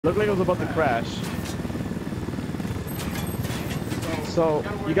Looked like it was about to crash. So,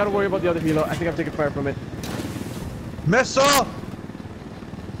 you gotta worry about the other helo. I think I'm taking fire from it. Missile!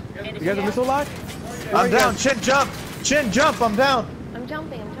 You guys have missile lock? I'm down. Chin jump! Chin jump! I'm down! I'm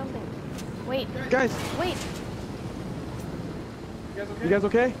jumping. Wait. Guys! Wait. You guys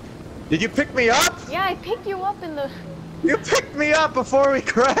okay? Did you pick me up? Yeah, I picked you up in the... You picked me up before we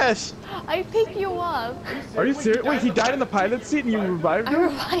crashed! I picked you up. Are you serious? Wait, he died in the pilot seat and you revived I him?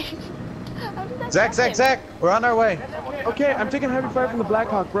 revived. How did that happen? Zach! We're on our way. Okay, I'm taking heavy fire from the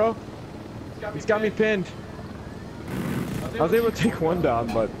Blackhawk, bro. He's got me pinned. I was able to take one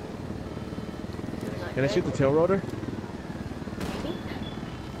down, but... Can I shoot the tail rotor? Maybe?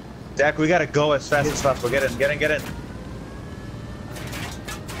 Zach, we gotta go as fast as possible. Get in.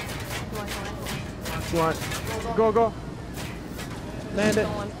 Come on. Go. Land it.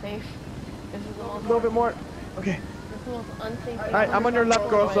 So unsafe. This is the most... A little bit more. Okay. This is the most unsafe... Alright, I'm on your left,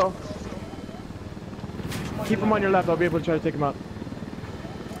 girl, so... Keep him on your left. I'll be able to try to take him out.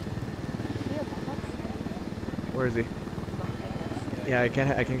 Where is he? Yeah, I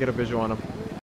can't get a visual on him.